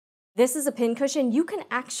This is a pin cushion you can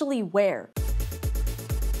actually wear.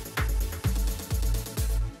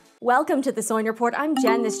 Welcome to the Sewing Report. I'm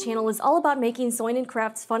Jen. This channel is all about making sewing and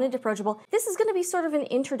crafts fun and approachable. This is going to be sort of an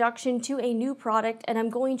introduction to a new product, and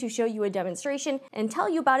I'm going to show you a demonstration and tell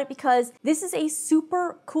you about it because this is a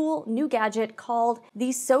super cool new gadget called the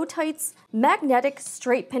SewTites magnetic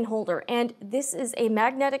straight pin holder, and this is a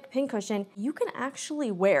magnetic pin cushion. You can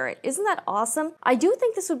actually wear it. Isn't that awesome? I do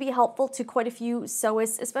think this would be helpful to quite a few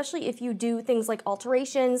sewists, especially if you do things like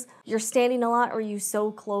alterations, you're standing a lot, or you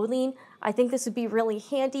sew clothing. I think this would be really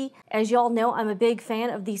handy. As y'all know, I'm a big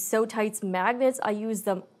fan of these SewTites magnets. I use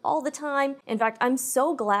them all the time. In fact, I'm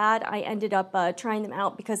so glad I ended up trying them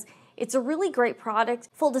out because it's a really great product.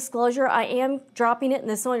 Full disclosure, I am dropping it in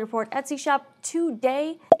the Sewing Report Etsy shop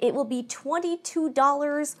today. It will be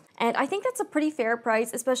 $22. And I think that's a pretty fair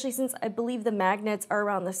price, especially since I believe the magnets are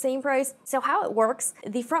around the same price. So how it works,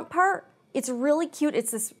 the front part, it's really cute.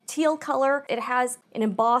 It's this teal color. It has an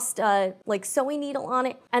embossed like sewing needle on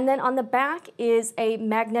it. And then on the back is a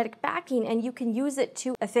magnetic backing, and you can use it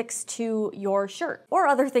to affix to your shirt or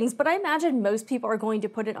other things, but I imagine most people are going to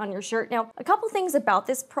put it on your shirt. Now, a couple things about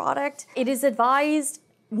this product. It is advised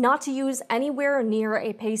not to use anywhere near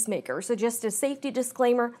a pacemaker. So just a safety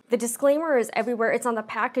disclaimer. The disclaimer is everywhere. It's on the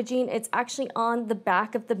packaging. It's actually on the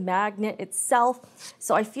back of the magnet itself.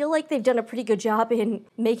 So I feel like they've done a pretty good job in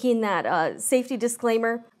making that safety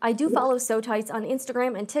disclaimer. I do follow SewTites on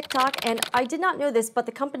Instagram and TikTok, and I did not know this, but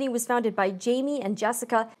the company was founded by Jamie and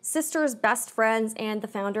Jessica, sisters, best friends, and the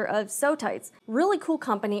founder of SewTites. Really cool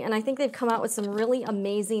company, and I think they've come out with some really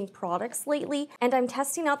amazing products lately. And I'm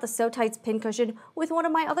testing out the SewTites pin cushion with one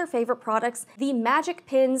of my other favorite products, the Magic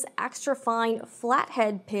Pins Extra Fine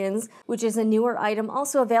Flathead Pins, which is a newer item,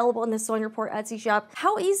 also available in the Sewing Report Etsy shop.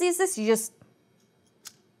 How easy is this? You just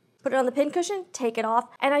put it on the pin cushion, take it off.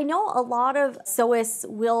 And I know a lot of sewists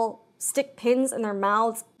will stick pins in their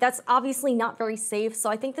mouths. That's obviously not very safe,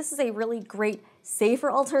 so I think this is a really great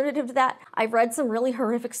safer alternative to that. I've read some really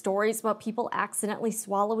horrific stories about people accidentally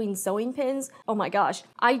swallowing sewing pins. Oh my gosh,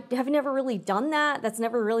 I have never really done that. That's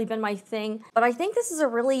never really been my thing. But I think this is a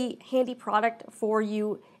really handy product for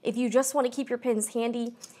you if you just want to keep your pins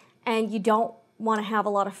handy and you don't want to have a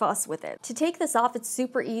lot of fuss with it. To take this off, it's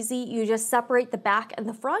super easy. You just separate the back and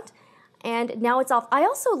the front, and now it's off. I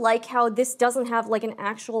also like how this doesn't have like an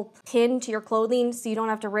actual pin to your clothing, so you don't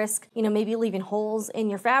have to risk, you know, maybe leaving holes in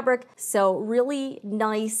your fabric. So really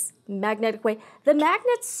nice magnetic way. The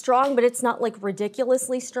magnet's strong, but it's not like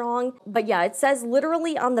ridiculously strong. But yeah, it says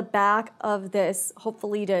literally on the back of this,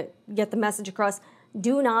 hopefully to get the message across,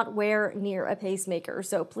 do not wear near a pacemaker.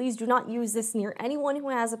 So please do not use this near anyone who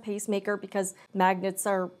has a pacemaker because magnets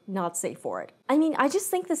are not safe for it. I mean, I just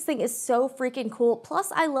think this thing is so freaking cool. Plus,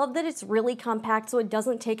 I love that it's really compact, so it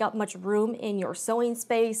doesn't take up much room in your sewing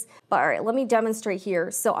space. But all right, let me demonstrate here.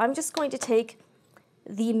 So I'm just going to take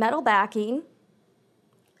the metal backing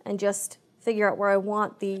and just figure out where I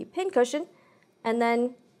want the pin cushion and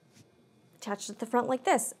then attached at the front like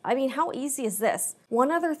this. I mean, how easy is this? One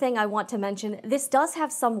other thing I want to mention, this does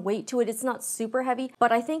have some weight to it. It's not super heavy,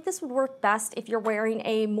 but I think this would work best if you're wearing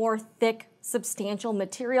a more thick, substantial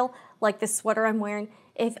material like this sweater I'm wearing.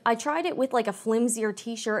 If I tried it with like a flimsier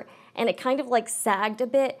t-shirt and it kind of like sagged a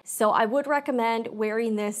bit, so I would recommend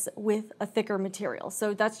wearing this with a thicker material.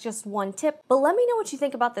 So that's just one tip. But let me know what you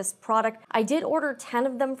think about this product. I did order 10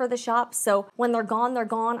 of them for the shop, so when they're gone, they're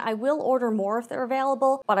gone. I will order more if they're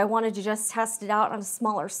available, but I wanted to just test it out on a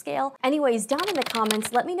smaller scale. Anyways, down in the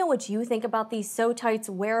comments, let me know what you think about the SewTites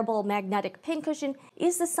wearable magnetic pin cushion.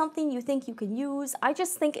 Is this something you think you can use? I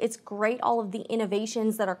just think it's great, all of the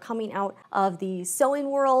innovations that are coming out of the sewing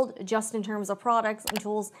world, just in terms of products and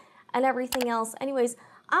tools and everything else. Anyways,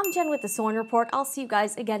 I'm Jen with the Sewing Report. I'll see you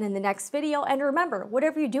guys again in the next video. And remember,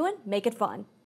 whatever you're doing, make it fun.